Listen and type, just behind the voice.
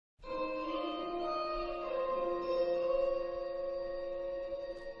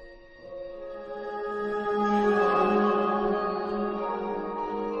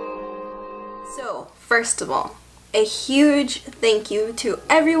First of all, a huge thank you to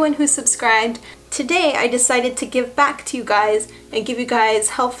everyone who subscribed. Today I decided to give back to you guys and give you guys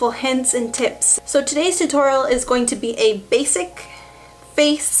helpful hints and tips. So today's tutorial is going to be a basic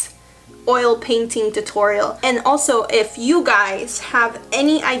face oil painting tutorial. And also, if you guys have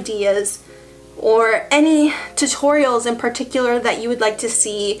any ideas or any tutorials in particular that you would like to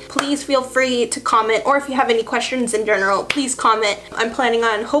see, please feel free to comment, or if you have any questions in general, please comment. I'm planning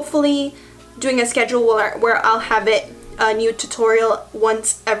on hopefully doing a schedule where I'll have a new tutorial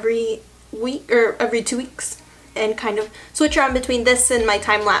once every week or every 2 weeks, and kind of switch around between this and my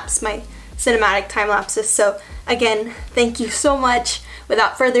time lapse, my cinematic time lapses. So again, thank you so much.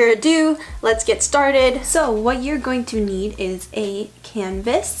 Without further ado, let's get started. So what you're going to need is a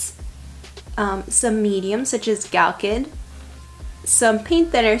canvas, some medium such as Galkyd, some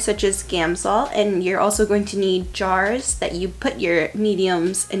paint thinner such as Gamsol, and you're also going to need jars that you put your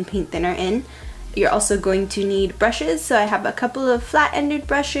mediums and paint thinner in. You're also going to need brushes, so I have a couple of flat-ended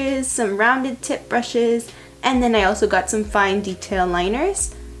brushes, some rounded tip brushes, and then I also got some fine detail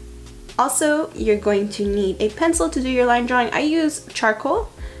liners. Also, you're going to need a pencil to do your line drawing. I use charcoal,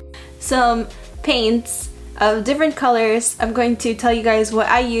 some paints of different colors. I'm going to tell you guys what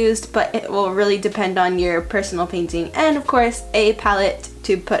I used, but it will really depend on your personal painting, and of course a palette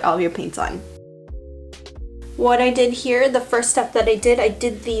to put all your paints on. What I did here, the first step that I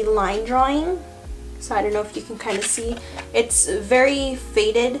did the line drawing. So I don't know if you can kind of see, it's very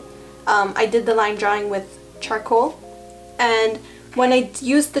faded. I did the line drawing with charcoal, and when I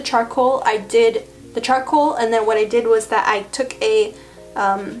used the charcoal, I did the charcoal, and then what I did was that I took a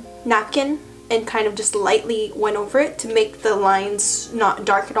napkin and kind of just lightly went over it to make the lines not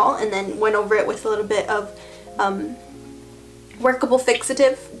dark at all, and then went over it with a little bit of workable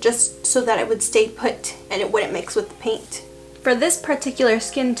fixative just so that it would stay put and it wouldn't mix with the paint. For this particular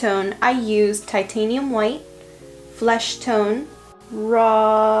skin tone, I used titanium white, flesh tone,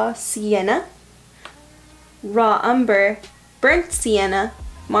 raw sienna, raw umber, burnt sienna,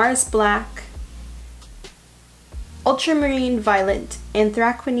 Mars black, ultramarine violet,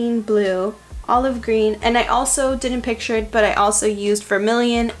 anthraquinine blue, olive green, and I also didn't picture it, but I also used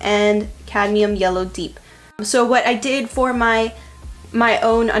vermilion and cadmium yellow deep. So what I did for my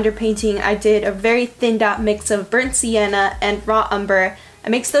own underpainting, I did a very thinned out mix of burnt sienna and raw umber. I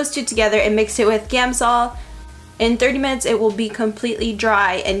mixed those two together and mixed it with Gamsol. In 30 minutes it will be completely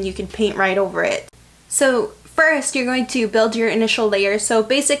dry and you can paint right over it. So first you're going to build your initial layer. So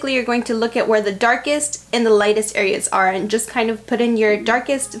basically you're going to look at where the darkest and the lightest areas are and just kind of put in your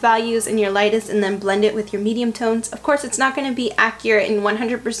darkest values and your lightest and then blend it with your medium tones. Of course, it's not going to be accurate and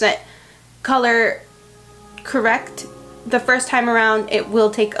 100% color correct the first time around. It will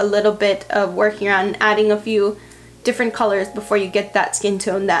take a little bit of working around and adding a few different colors before you get that skin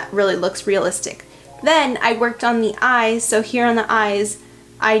tone that really looks realistic. Then I worked on the eyes. So here on the eyes,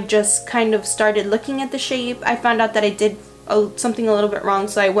 I just kind of started looking at the shape. I found out that I did something a little bit wrong,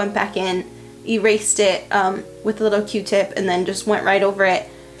 so I went back in, erased it with a little Q-tip, and then just went right over it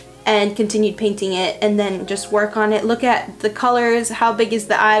and continued painting it, and then just work on it. Look at the colors, how big is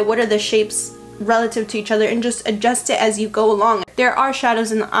the eye, what are the shapes relative to each other, and just adjust it as you go along. There are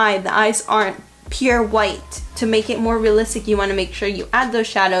shadows in the eyes aren't pure white. To make it more realistic, you want to make sure you add those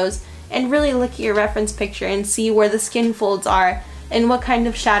shadows and really look at your reference picture and see where the skin folds are and what kind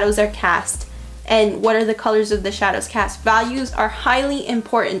of shadows are cast and what are the colors of the shadows cast. Values are highly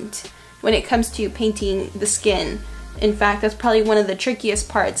important when it comes to painting the skin. In fact, that's probably one of the trickiest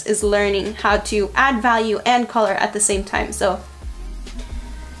parts, is learning how to add value and color at the same time. So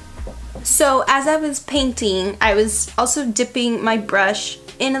as I was painting, I was also dipping my brush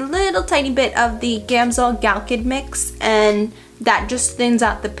in a little tiny bit of the Gamsol Galkyd mix, and that just thins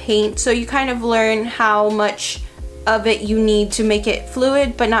out the paint. So you kind of learn how much of it you need to make it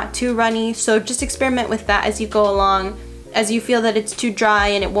fluid but not too runny. So just experiment with that as you go along. As you feel that it's too dry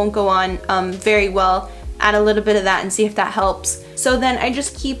and it won't go on very well, add a little bit of that and see if that helps. So then I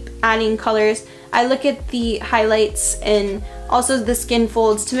just keep adding colors. I look at the highlights and also the skin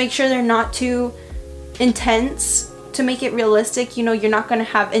folds to make sure they're not too intense, to make it realistic. You know, you're not going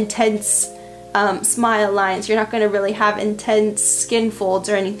to have intense smile lines, you're not going to really have intense skin folds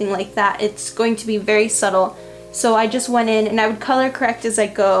or anything like that. It's going to be very subtle. So I just went in and I would color correct as I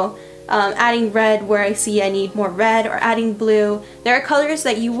go, adding red where I see I need more red, or adding blue. There are colors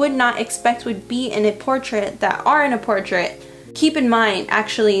that you would not expect would be in a portrait that are in a portrait. Keep in mind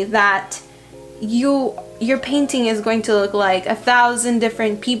actually that your painting is going to look like 1,000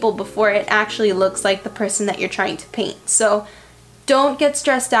 different people before it actually looks like the person that you're trying to paint. So don't get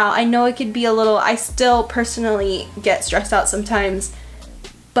stressed out. I know it could be a little, I still personally get stressed out sometimes,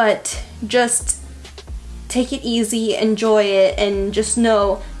 but just take it easy, enjoy it, and just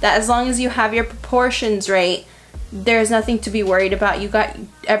know that as long as you have your proportions right, there's nothing to be worried about. You got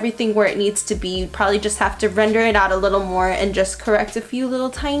everything where it needs to be. You probably just have to render it out a little more and just correct a few little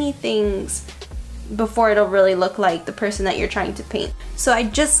tiny things before it'll really look like the person that you're trying to paint. So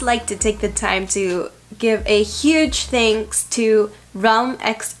I'd just like to take the time to give a huge thanks to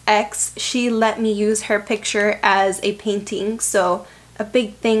Relmxx. She let me use her picture as a painting, so a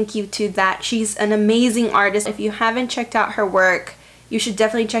big thank you to that. She's an amazing artist. If you haven't checked out her work, you should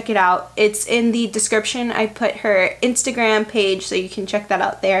definitely check it out. It's in the description. I put her Instagram page so you can check that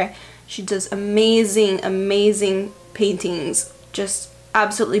out there. She does amazing, amazing paintings. Just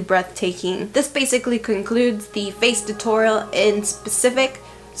absolutely breathtaking. This basically concludes the face tutorial in specific.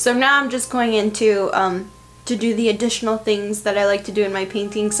 So now I'm just going into to do the additional things that I like to do in my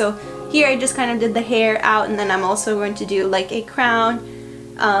painting. So here I just kind of did the hair out, and then I'm also going to do like a crown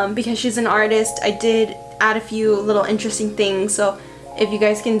because she's an artist. I did add a few little interesting things. So if you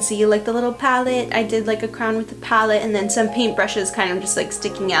guys can see, like the little palette, I did like a crown with the palette, and then some paintbrushes kind of just like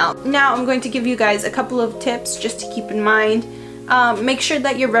sticking out. Now I'm going to give you guys a couple of tips just to keep in mind. Make sure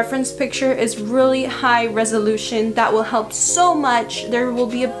that your reference picture is really high resolution. That will help so much. There will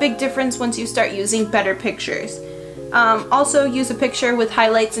be a big difference once you start using better pictures. Also use a picture with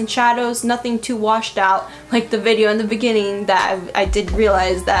highlights and shadows, nothing too washed out like the video in the beginning that I did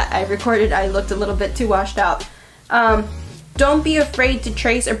realize that I recorded. I looked a little bit too washed out. Don't be afraid to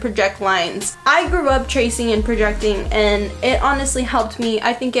trace or project lines. I grew up tracing and projecting, and it honestly helped me.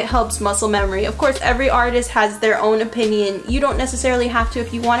 I think it helps muscle memory. Of course, every artist has their own opinion. You don't necessarily have to.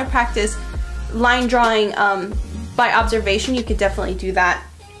 If you want to practice line drawing by observation, you could definitely do that.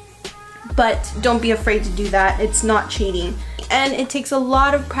 But don't be afraid to do that. It's not cheating. And it takes a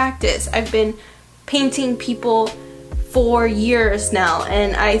lot of practice. I've been painting people for years now,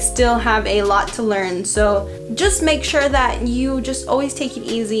 and I still have a lot to learn. So just make sure that you just always take it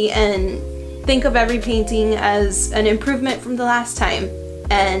easy and think of every painting as an improvement from the last time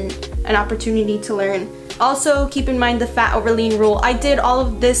and an opportunity to learn. Also keep in mind the fat over lean rule. I did all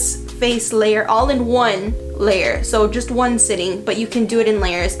of this face layer all in one layer, so just one sitting, but you can do it in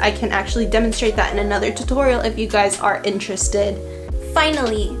layers. I can actually demonstrate that in another tutorial if you guys are interested.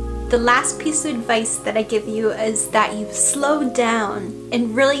 Finally, the last piece of advice that I give you is that you slow down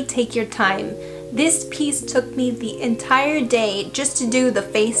and really take your time. This piece took me the entire day just to do the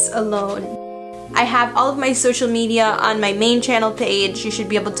face alone. I have all of my social media on my main channel page. You should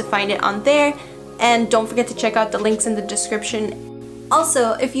be able to find it on there. And don't forget to check out the links in the description.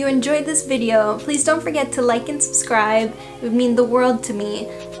 Also, if you enjoyed this video, please don't forget to like and subscribe. It would mean the world to me.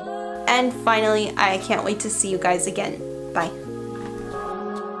 And finally, I can't wait to see you guys again. Bye.